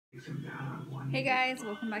Hey guys,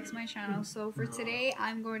 welcome back to my channel. So for today,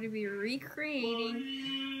 I'm going to be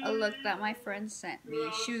recreating a look that my friend sent me.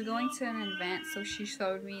 She was going to an event, so she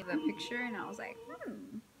showed me the picture and I was like,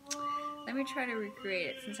 let me try to recreate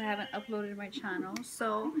it since I haven't uploaded my channel.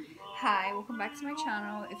 So, hi, welcome back to my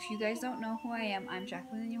channel. If you guys don't know who I am, I'm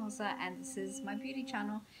Jacqueline Yosa and this is my beauty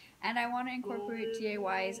channel. And I want to incorporate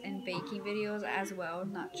DIYs and baking videos as well,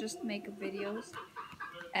 not just makeup videos.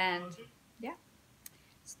 And yeah.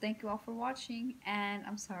 So thank you all for watching, and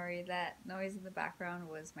I'm sorry that noise in the background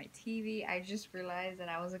was my TV. I just realized that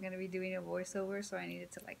I wasn't going to be doing a voiceover, so I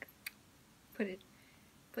needed to like put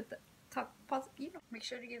the talk, pause, Make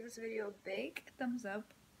sure to give this video a big thumbs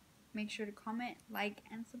up. Make sure to comment, like,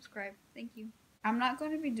 and subscribe. Thank you. I'm not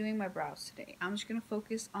going to be doing my brows today. I'm just going to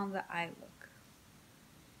focus on the eye look.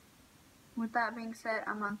 With that being said,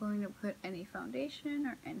 I'm not going to put any foundation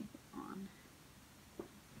or anything on.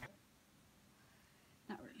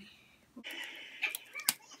 Not really.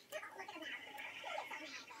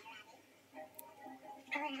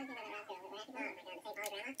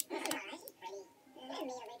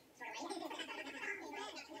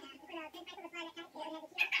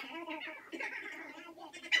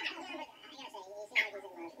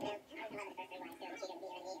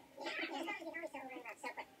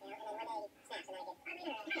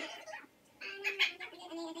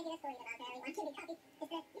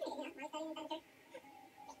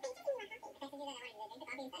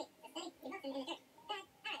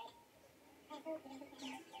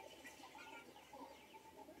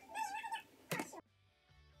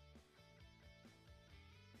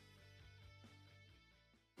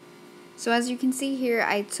 So as you can see here,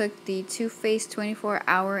 I took the Too Faced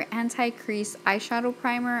 24-Hour Anti-Crease Eyeshadow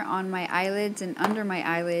Primer on my eyelids and under my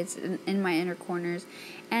eyelids and in my inner corners.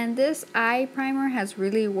 And this eye primer has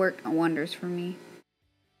really worked wonders for me.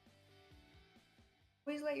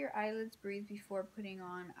 Always let your eyelids breathe before putting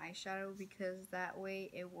on eyeshadow because that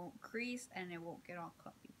way it won't crease and it won't get all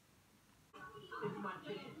clumpy.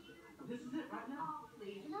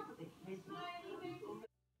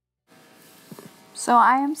 So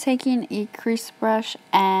I am taking a crease brush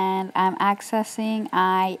and I am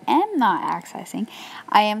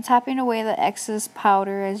tapping away the excess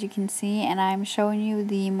powder, as you can see, and I'm showing you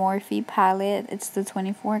the Morphe palette. It's the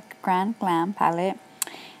 24 Grand Glam palette.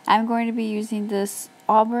 I'm going to be using this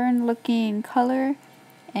auburn looking color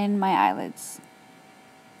in my eyelids.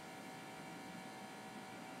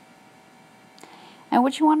 And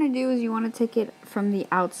what you want to do is you want to take it from the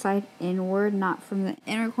outside inward, not from the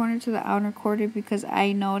inner corner to the outer corner, because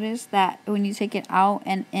I noticed that when you take it out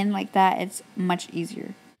and in like that, it's much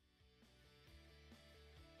easier.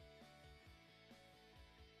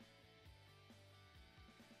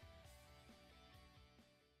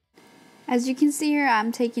 As you can see here,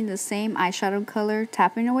 I'm taking the same eyeshadow color,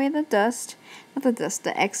 tapping away the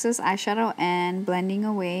the excess eyeshadow, and blending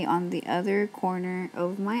away on the other corner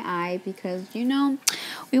of my eye, because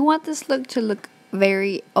we want this look to look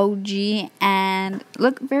very OG and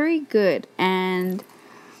look very good and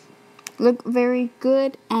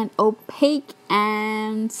opaque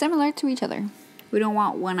and similar to each other. We don't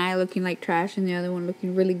want one eye looking like trash and the other one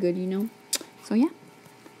looking really good, So yeah.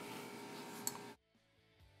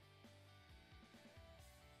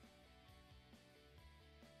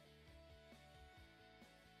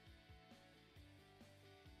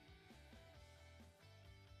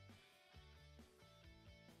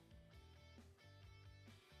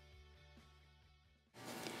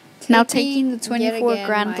 Now taking the 24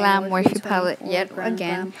 Grand Glam Morphe palette yet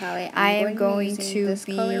again, I am going to this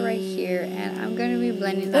color right here, and I'm going to be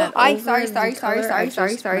blending that over the color I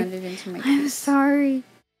just blended into my crease. I'm sorry.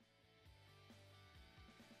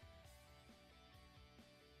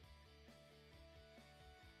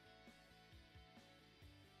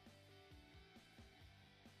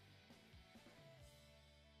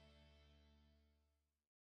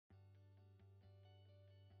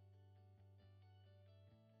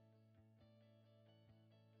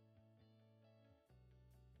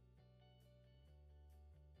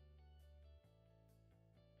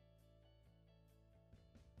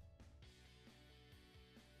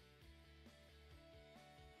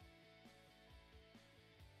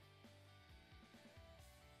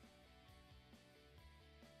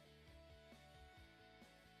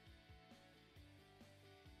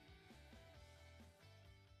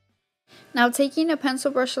 Now taking a pencil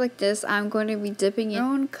brush like this, I'm going to be dipping in my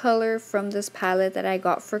own color from this palette that I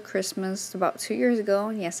got for Christmas about 2 years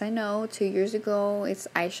ago. Yes, I know, 2 years ago. It's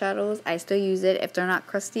eyeshadows. I still use it. If they're not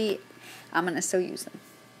crusty, I'm going to still use them.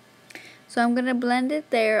 So I'm going to blend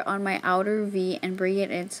it there on my outer V and bring it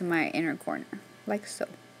into my inner corner, like so.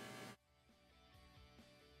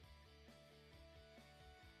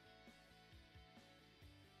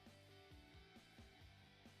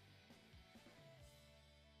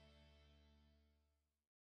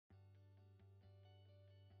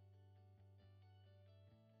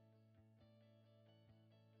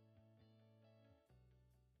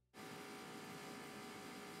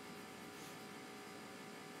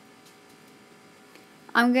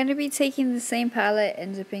 I'm going to be taking the same palette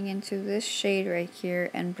and dipping into this shade right here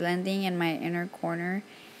and blending in my inner corner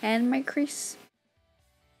and my crease.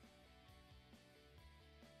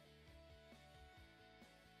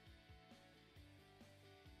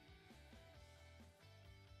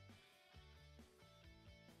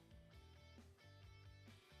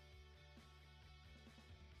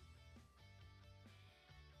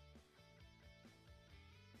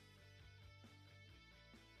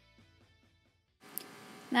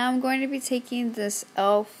 Now I'm going to be taking this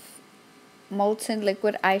e.l.f. Molten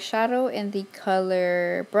Liquid Eyeshadow in the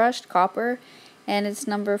color Brushed Copper, and it's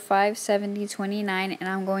number 57029, and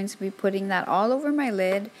I'm going to be putting that all over my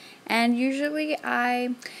lid. And usually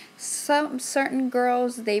some certain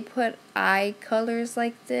girls, they put eye colors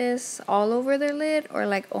like this all over their lid, or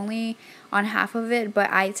like only on half of it, but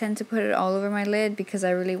I tend to put it all over my lid because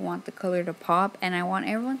I really want the color to pop, and I want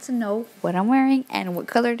everyone to know what I'm wearing and what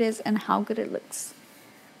color it is and how good it looks.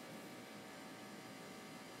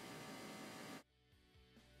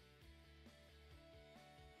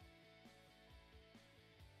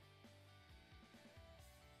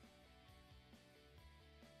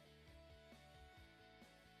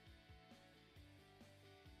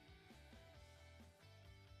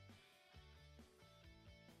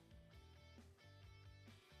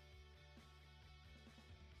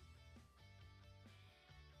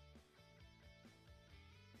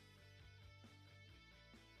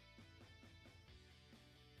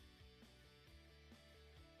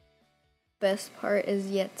 Best part is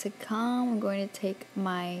yet to come. I'm going to take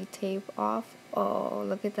my tape off. Oh,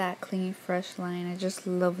 look at that clean, fresh line. I just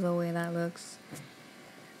love the way that looks.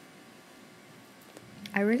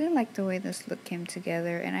 I really like the way this look came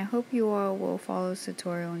together, and I hope you all will follow this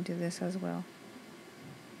tutorial and do this as well.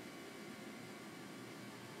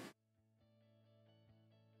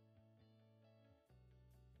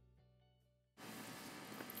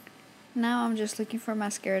 Now I'm just looking for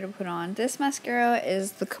mascara to put on. This mascara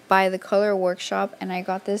is by the Color Workshop, and I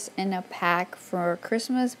got this in a pack for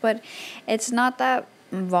Christmas, but it's not that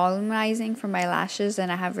volumizing for my lashes,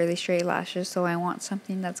 and I have really straight lashes, so I want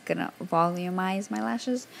something that's gonna volumize my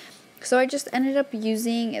lashes. So I just ended up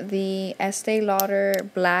using the Estee Lauder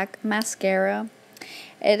Black Mascara.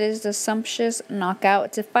 It is the Sumptuous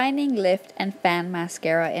Knockout Defining Lift and Fan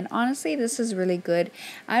Mascara, and honestly this is really good.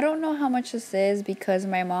 I don't know how much this is because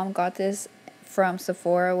my mom got this from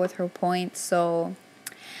Sephora with her points, so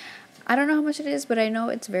I don't know how much it is, but I know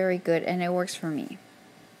it's very good and it works for me.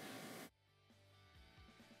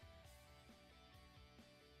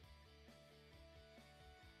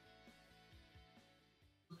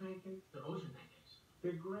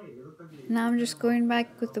 Now I'm just going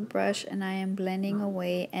back with the brush and I am blending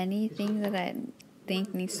away anything that I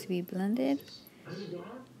think needs to be blended.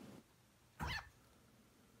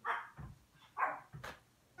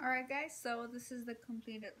 Alright guys, so this is the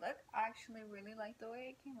completed look. I actually really like the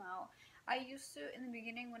way it came out. I used to, in the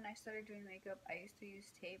beginning when I started doing makeup, I used to use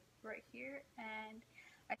tape right here, and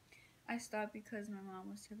I stopped because my mom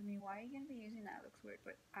was telling me, why are you going to be using that? It looks weird,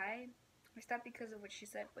 but I stopped because of what she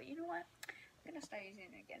said. But you know what? I'm going to start using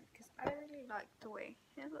it again because I really like the way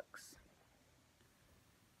it looks.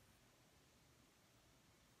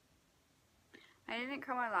 I didn't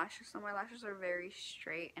curl my lashes, so my lashes are very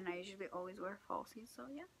straight, and I usually always wear falsies, so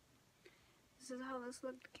yeah. This is how this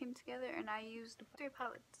look came together, and I used 3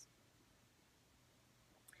 palettes.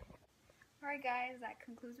 Alright guys, that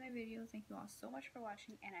concludes my video. Thank you all so much for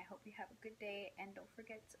watching, and I hope you have a good day, and don't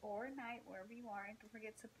forget, or night, wherever you are, don't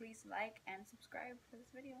forget to please like and subscribe for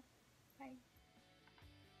this video. Bye.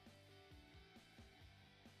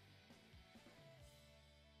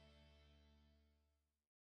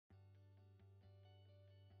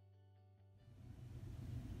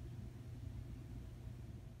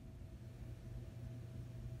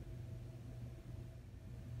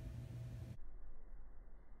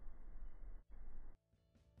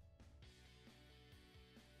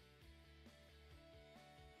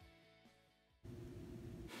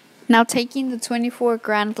 Now taking the 24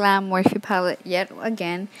 Grand Glam Morphe palette yet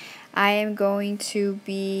again, I am going to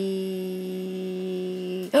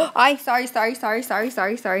be...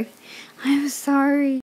 sorry. I'm sorry.